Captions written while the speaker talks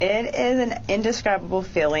It is an indescribable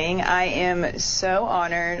feeling. I am so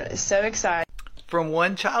honored, so excited. From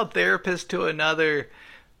one child therapist to another.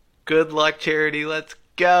 Good luck, Charity. Let's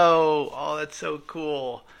go. Oh, that's so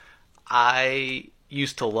cool. I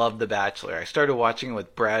used to love The Bachelor. I started watching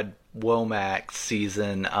with Brad Womack's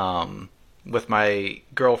season with my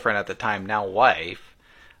girlfriend at the time, now wife.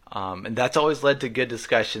 And that's always led to good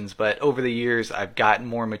discussions. But over the years, I've gotten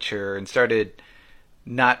more mature and started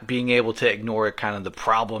not being able to ignore kind of the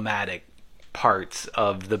problematic parts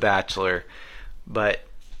of The Bachelor. But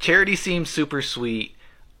Charity seems super sweet.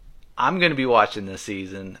 I'm going to be watching this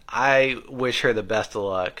season. I wish her the best of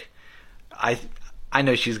luck. I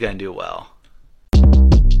know she's going to do well.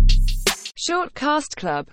 Short Cast Club